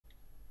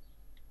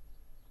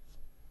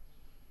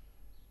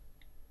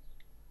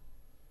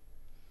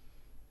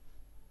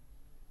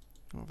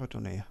What have I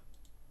done here?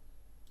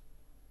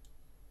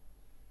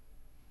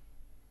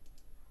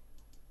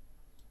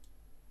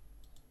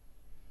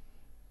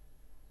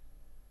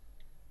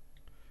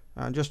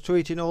 I'm just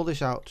tweeting all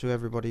this out to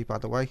everybody, by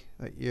the way.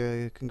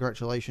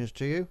 Congratulations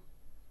to you.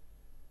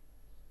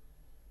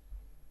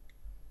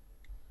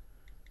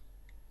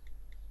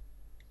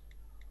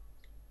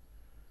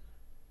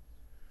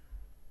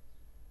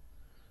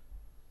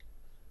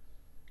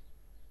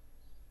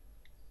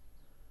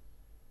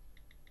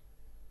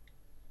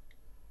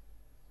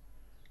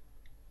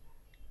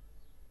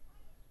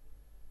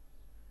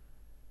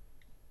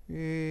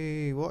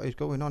 What is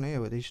going on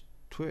here with these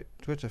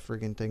Twitter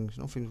frigging things?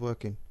 Nothing's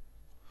working.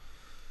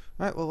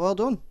 Right, well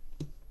done.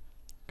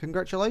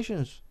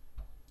 Congratulations.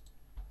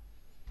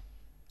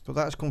 But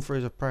that's come through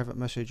as a private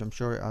message, I'm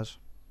sure it has.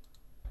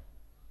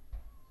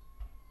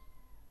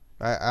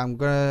 I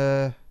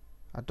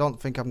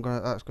don't think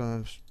that's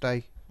gonna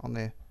stay on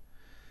there.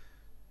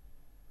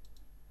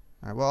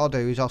 Alright, what I'll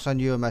do is I'll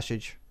send you a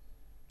message.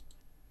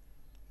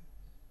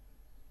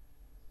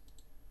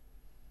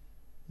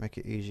 Make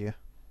it easier.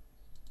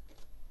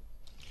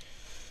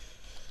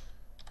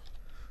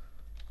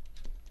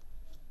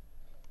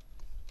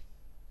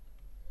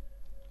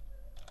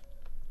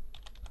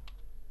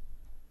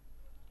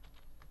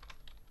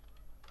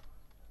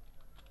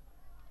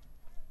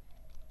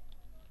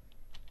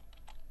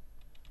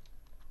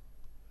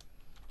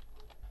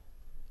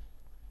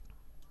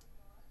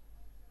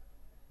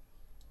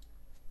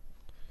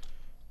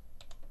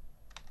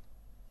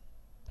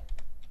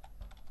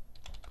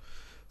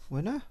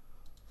 Winner?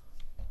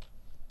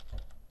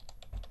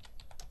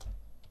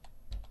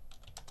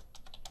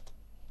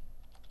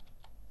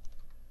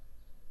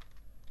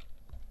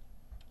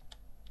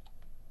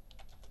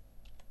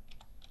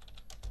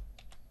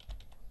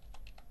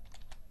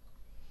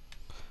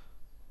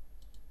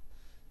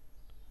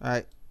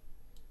 Right.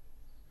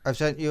 I've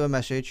sent you a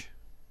message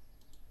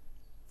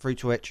through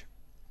Twitch.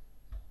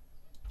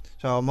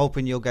 So I'm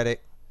hoping you'll get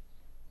it.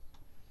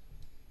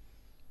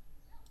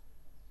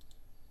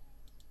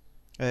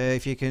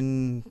 If you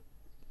can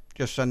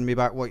just send me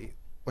back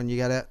when you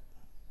get it.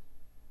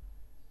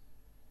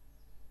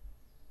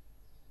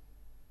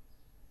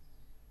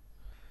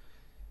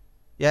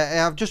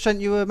 Yeah, I've just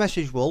sent you a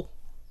message, Wool.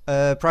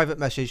 Private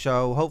message,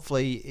 so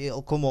hopefully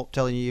it'll come up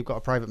telling you you've got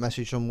a private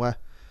message somewhere.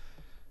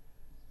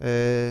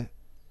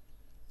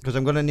 Because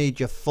I'm going to need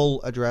your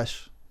full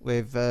address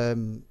with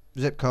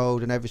zip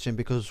code and everything,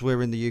 because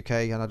we're in the UK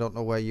and I don't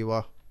know where you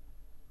are.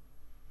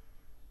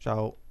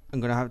 So I'm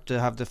going to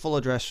have the full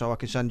address so I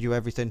can send you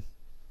everything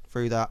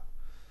through that.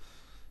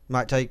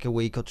 Might take a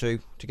week or two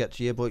to get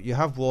to you, but you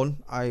have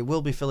one. I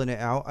will be filling it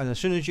out, and as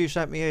soon as you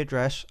sent me your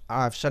address,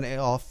 I've sent it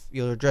off.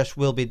 Your address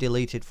will be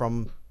deleted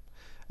from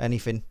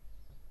anything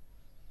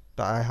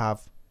that I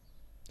have.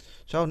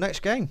 So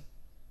next game.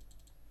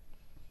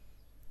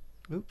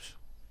 Oops.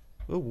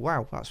 Oh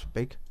wow, that's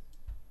big.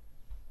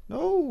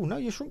 No,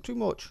 you shrunk too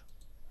much.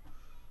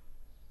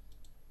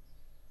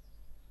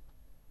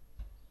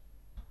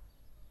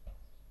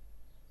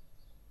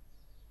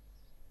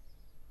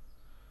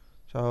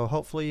 So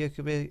hopefully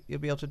you'll be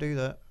able to do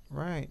that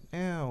right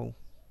now.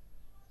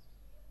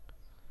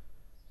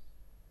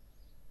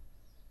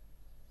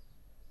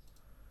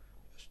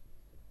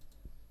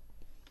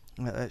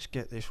 Let's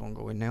get this one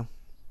going now.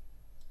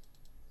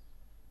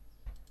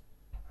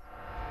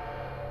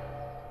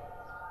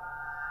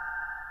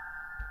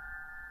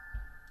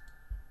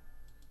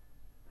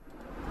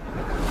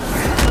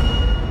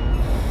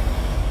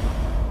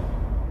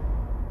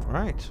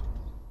 Right.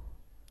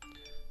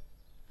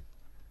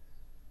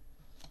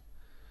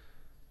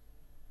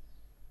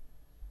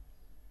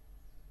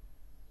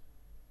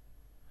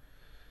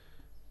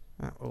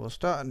 Right, well, we'll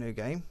start a new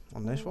game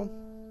on this one.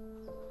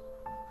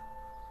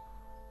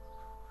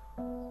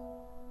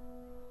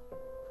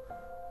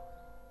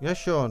 Yes,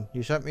 Sean,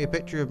 you sent me a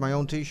picture of my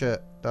own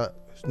t-shirt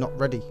that's not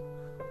ready.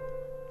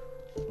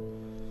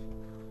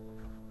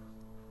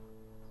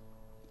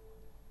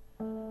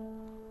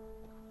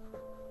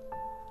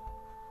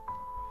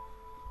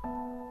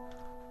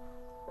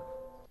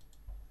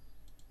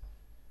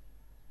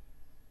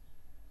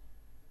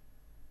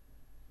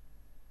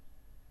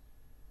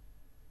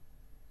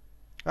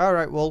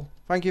 Alright, well,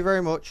 thank you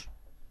very much.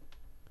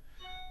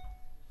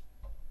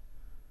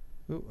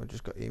 Ooh, I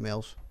just got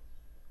emails.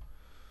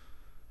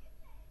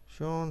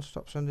 Sean,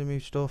 stop sending me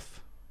stuff.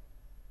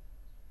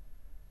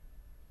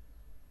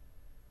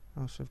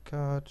 House of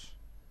Cards.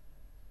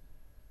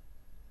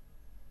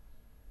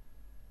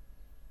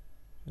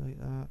 Delete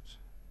that.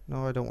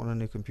 No, I don't want a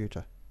new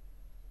computer.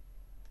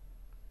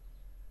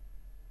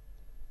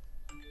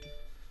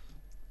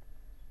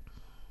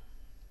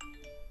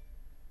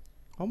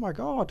 Oh my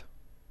god.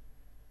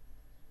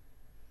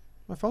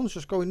 My phone's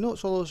just going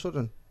nuts all of a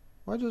sudden.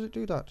 Why does it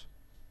do that?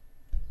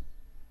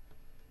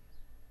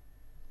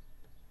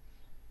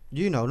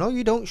 You know. No,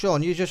 you don't,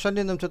 Sean. You're just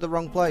sending them to the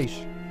wrong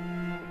place.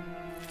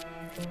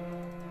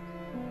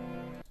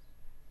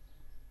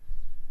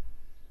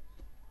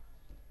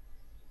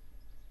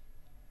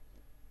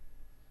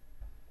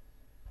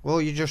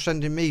 Well, you're just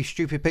sending me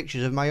stupid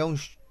pictures of my own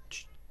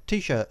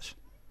t-shirts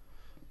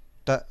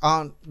that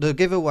aren't the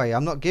giveaway.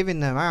 I'm not giving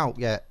them out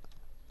yet.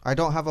 I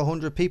don't have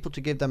 100 people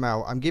to give them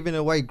out. I'm giving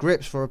away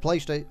grips for a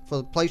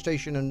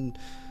PlayStation and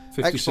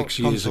 56 Xbox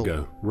years console.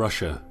 ago,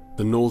 Russia,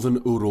 the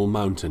northern Ural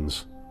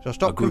Mountains. So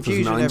stop A group of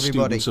confusing 9 everybody.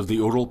 students of the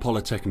Ural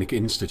Polytechnic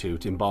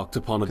Institute embarked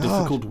upon a God.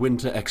 difficult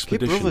winter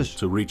expedition brothers.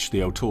 to reach the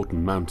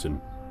Otorten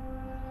mountain.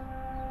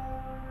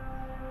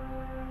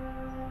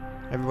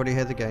 Everybody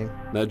hear the game.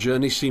 Their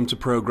journey seemed to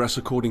progress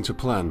according to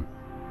plan.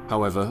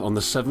 However, on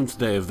the 7th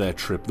day of their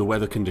trip, the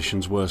weather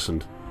conditions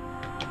worsened.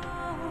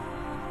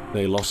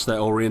 They lost their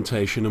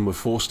orientation and were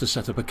forced to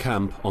set up a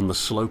camp on the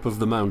slope of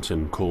the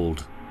mountain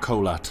called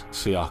Kholat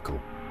Syakhl.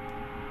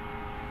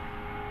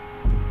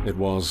 It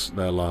was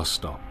their last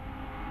stop.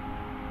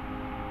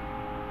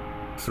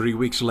 3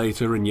 weeks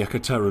later in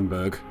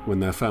Yekaterinburg, when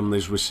their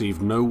families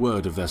received no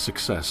word of their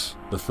success,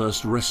 the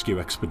first rescue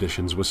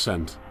expeditions were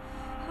sent.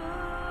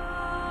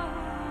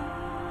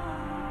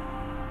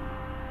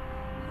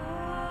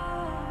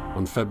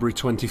 On February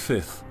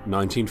 25th,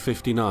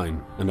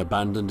 1959, an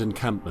abandoned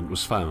encampment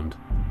was found.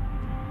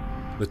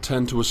 The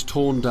tent was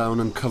torn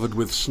down and covered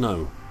with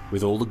snow,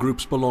 with all the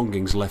group's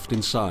belongings left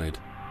inside.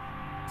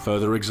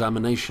 Further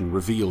examination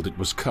revealed it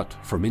was cut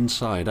from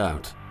inside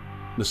out.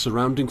 The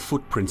surrounding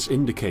footprints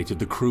indicated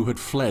the crew had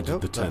fled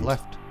the tent.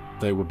 Left.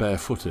 They were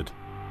barefooted.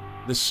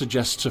 This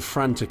suggests a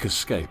frantic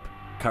escape,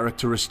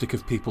 characteristic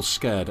of people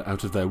scared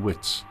out of their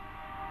wits.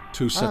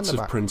 2 sets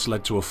of prints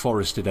led to a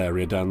forested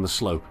area down the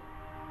slope.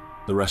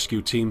 The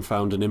rescue team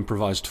found an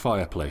improvised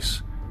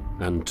fireplace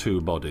and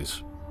 2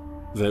 bodies.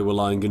 They were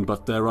lying in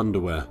but their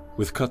underwear,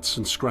 with cuts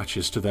and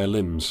scratches to their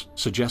limbs,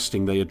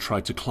 suggesting they had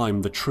tried to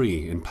climb the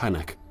tree in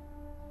panic.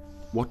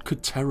 What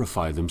could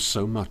terrify them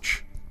so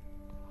much?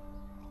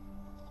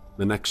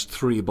 The next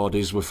 3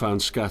 bodies were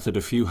found scattered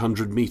a few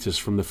hundred meters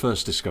from the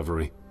first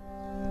discovery.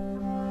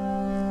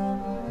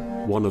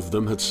 One of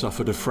them had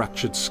suffered a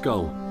fractured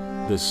skull,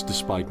 this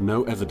despite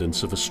no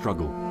evidence of a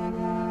struggle.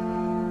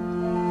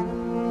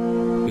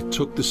 It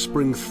took the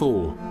spring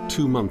thaw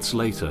 2 months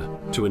later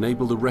to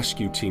enable the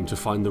rescue team to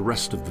find the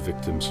rest of the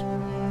victims.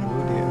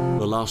 Oh dear.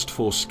 The last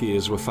 4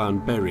 skiers were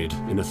found buried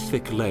in a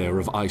thick layer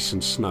of ice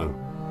and snow.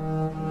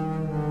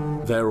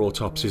 Their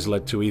autopsies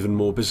led to even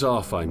more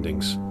bizarre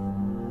findings.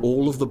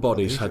 All of the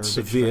bodies had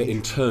severe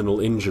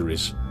internal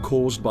injuries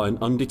caused by an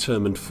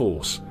undetermined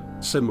force,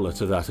 similar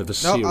to that of a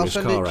serious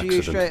car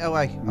accident. Straight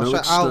away. No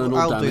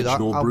external damage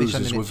nor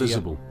bruises were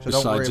visible, So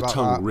besides a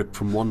tongue ripped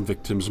from one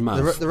victim's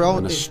mouth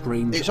and a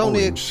strange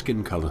orange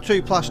skin colour.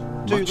 Much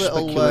little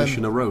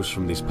speculation arose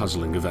from these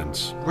puzzling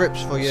events.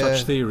 Grips for your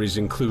Such theories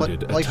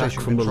included attack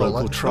from the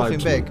local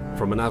tribesmen,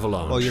 from an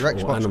avalanche, or your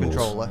Xbox animals.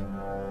 controller.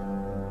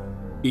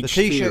 Each The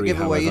t-shirt theory,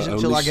 giveaway however, is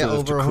until only I get served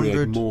over to create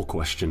 100 more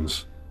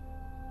questions.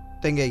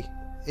 Thingy.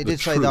 It The did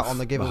say that on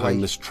the truth giveaway.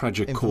 behind this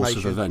tragic course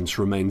of events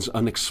remains What I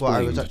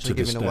unexplained was to actually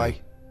this giving day.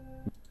 away.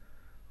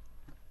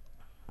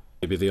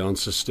 Maybe the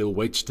answer still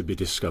waits to be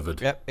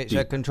discovered. Yep, it deep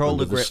said control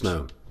under the grips.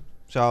 snow.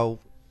 So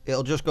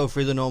it'll just go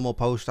through the normal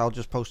post. I'll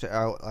just post it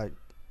out,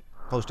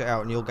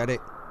 and you'll get it.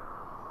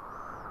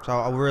 So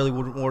I really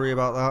wouldn't worry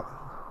about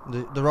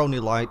that. They're only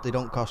light. They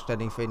don't cost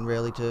anything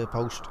really to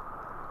post.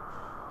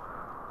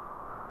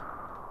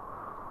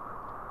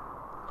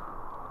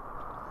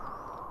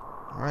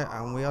 Alright,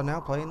 and we are now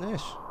playing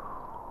this.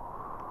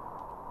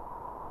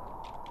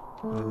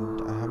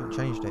 And I haven't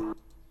changed it.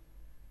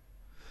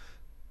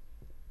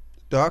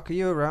 Dark, are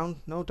you around?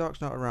 No,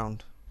 Dark's not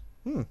around.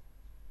 Right,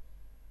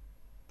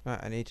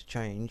 I need to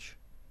change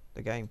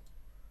the game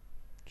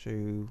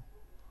to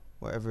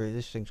whatever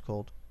this thing's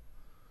called.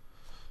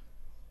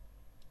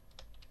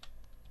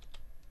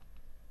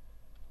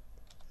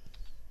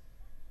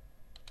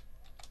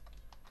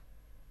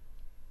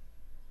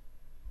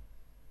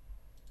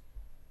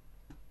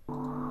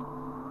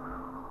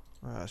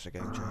 Right, that's the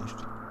game changed.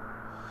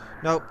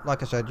 No,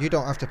 like I said, you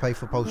don't have to pay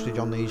for postage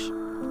on these.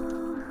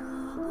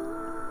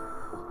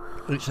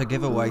 It's a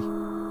giveaway.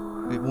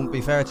 It wouldn't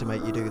be fair to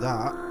make you do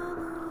that.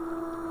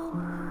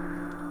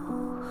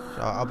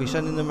 So I'll be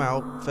sending them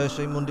out first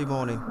thing Monday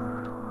morning.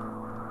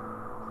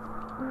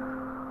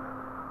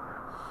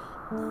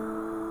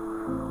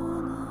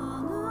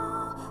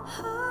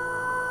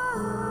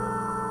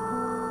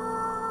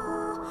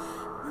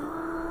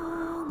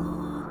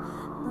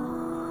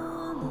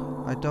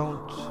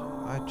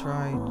 I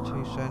tried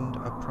to send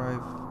a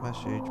private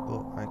message,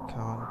 but I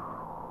can't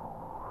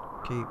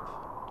keep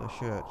the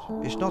shirt.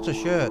 It's not a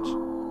shirt.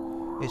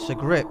 It's the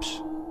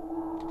grips.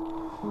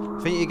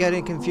 Think you're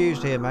getting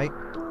confused here, mate?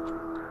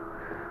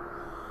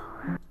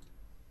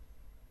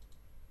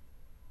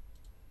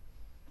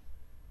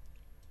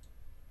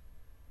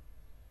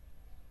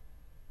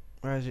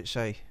 Where does it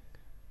say?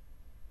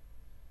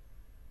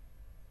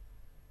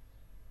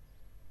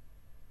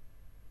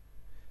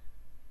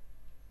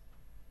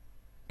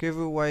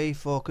 Giveaway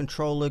for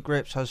controller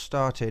grips has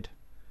started.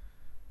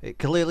 It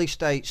clearly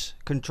states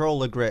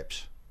controller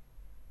grips.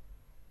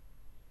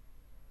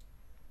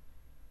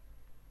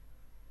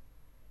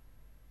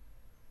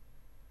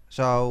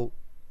 So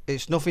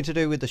It's nothing to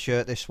do with the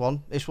shirt, this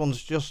one. This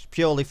one's just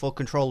purely for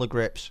controller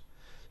grips.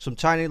 Some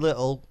tiny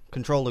little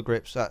controller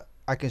grips that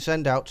I can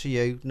send out to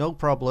you, no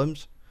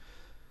problems.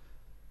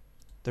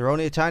 They're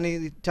only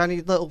tiny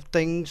little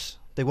things.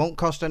 They won't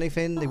cost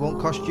anything. They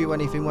won't cost you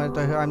anything by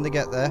the time they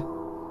get there.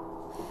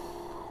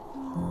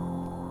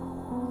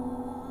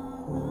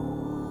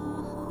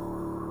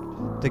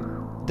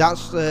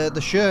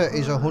 The shirt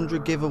is a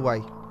 100 giveaway,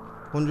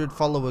 100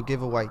 follower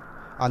giveaway,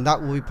 and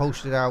that will be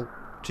posted out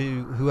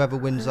to whoever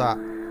wins that.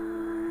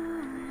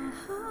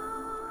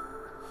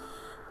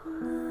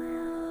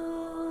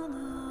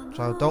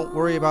 So don't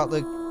worry about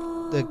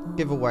the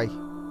giveaway,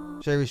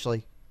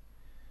 seriously.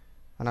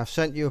 And I've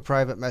sent you a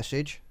private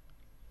message.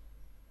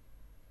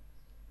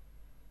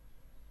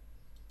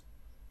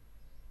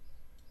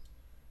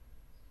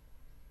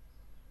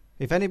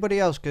 If anybody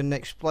else can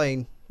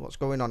explain what's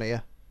going on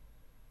here.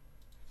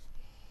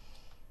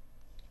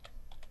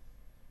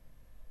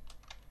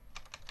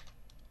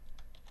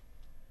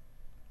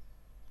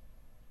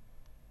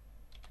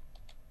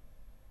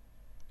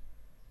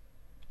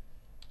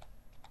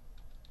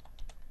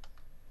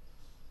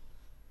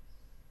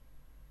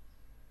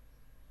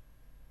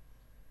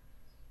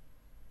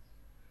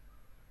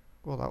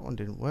 Well, that one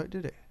didn't work,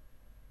 did it?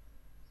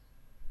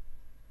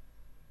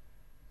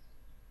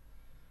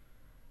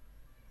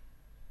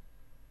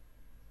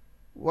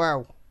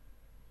 Wow.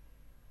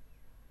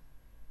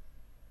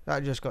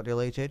 That just got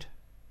deleted.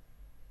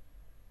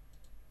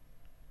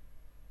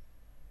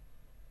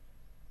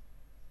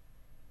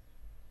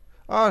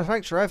 Oh,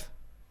 thanks, Rev.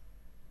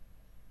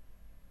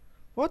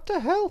 What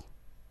the hell?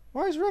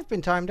 Why has Rev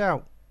been timed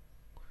out?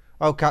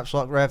 Oh, caps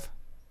lock, Rev.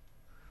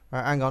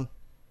 Right, hang on.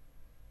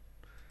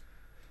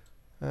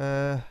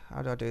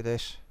 How do I do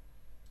this?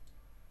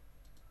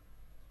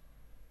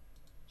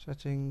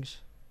 Settings.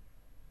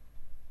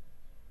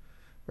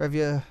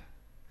 Rev,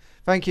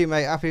 thank you,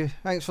 mate.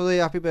 Thanks for the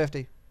happy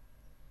birthday.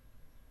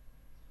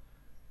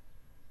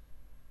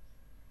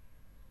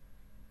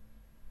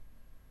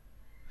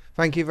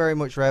 Thank you very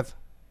much, Rev.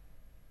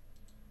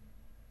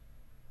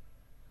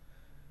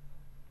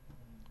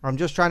 I'm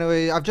just trying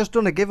to. I've just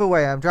done a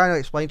giveaway. I'm trying to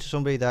explain to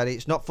somebody that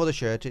it's not for the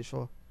shirt. It's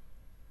for.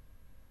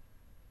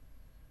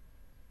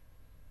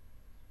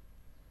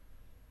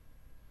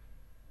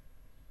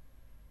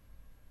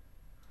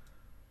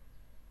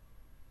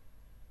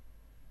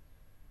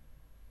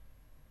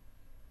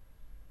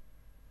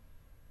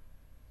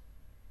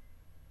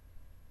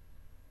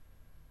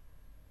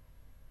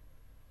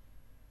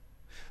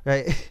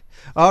 Right.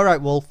 All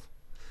right, Wolf.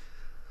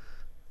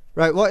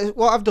 Right.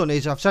 What I've done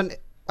is I've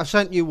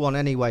sent you one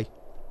anyway,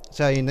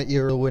 saying that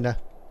you're a winner.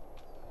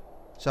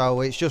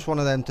 So it's just one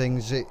of them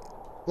things.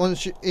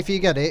 If you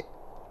get it,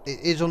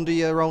 it is under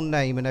your own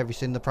name and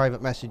everything. The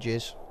private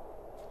messages.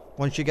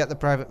 Once you get the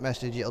private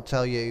message, it'll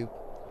tell you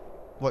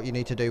what you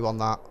need to do on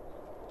that.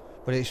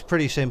 But it's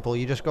pretty simple.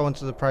 You just go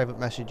into the private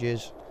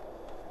messages,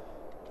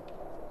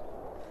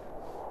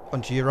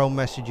 onto your own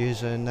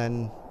messages, and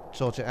then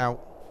sort it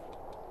out.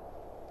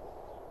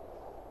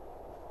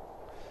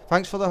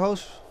 Thanks for the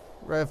host,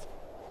 Rev.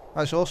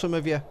 That's awesome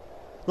of you.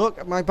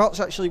 Look, my bot's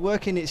actually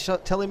working. It's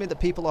telling me that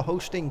people are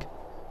hosting.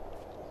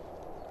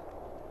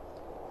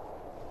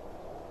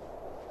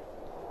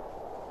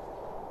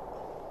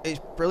 It's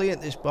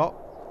brilliant, this bot.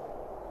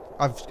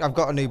 I've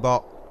got a new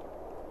bot.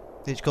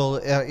 It's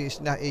called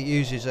it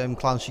uses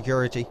Clan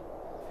Security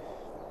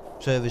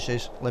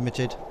Services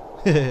Limited.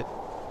 Let's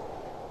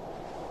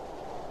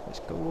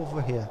go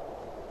over here.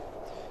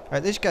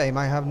 Right, this game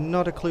I have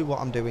not a clue what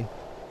I'm doing.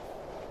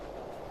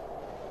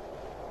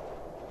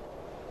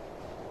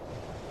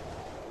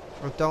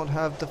 I don't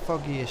have the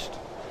foggiest.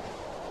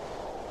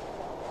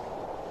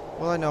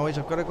 All I know is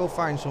I've got to go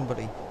find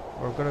somebody,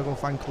 or I've got to go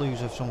find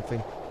clues of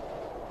something.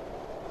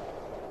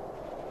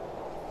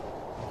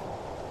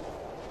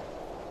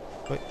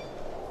 But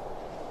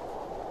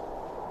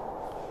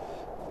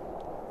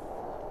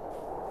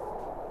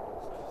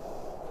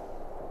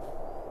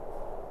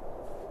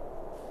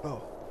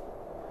oh,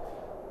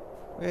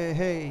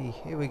 hey,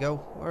 here we go.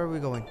 Where are we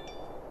going?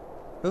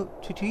 Oh,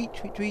 tweet,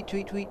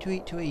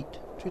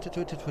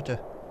 Twitter.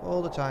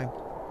 All the time.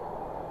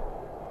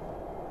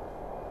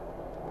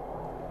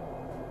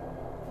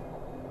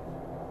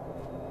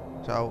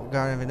 So we're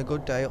having a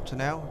good day up to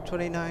now.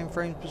 29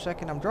 frames per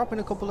second. I'm dropping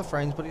a couple of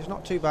frames, but it's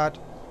not too bad.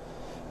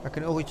 I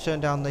can always turn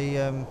down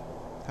the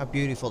how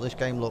beautiful this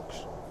game looks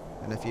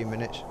in a few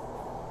minutes.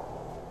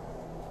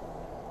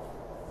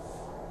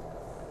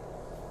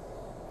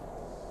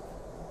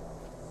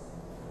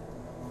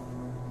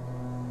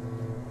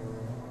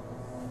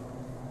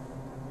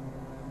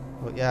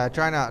 But yeah,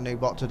 trying out a new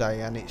bot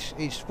today, and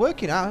it's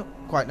working out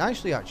quite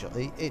nicely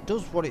actually. It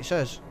does what it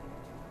says.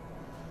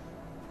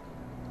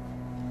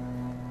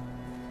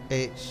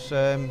 It's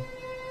an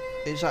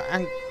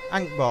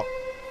Ank bot.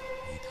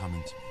 Are you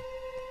coming to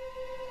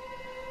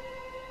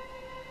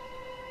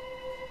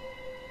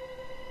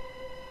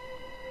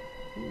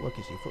me? Ooh, I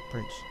can see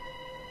footprints.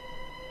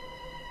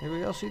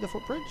 Anybody else see the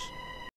footprints?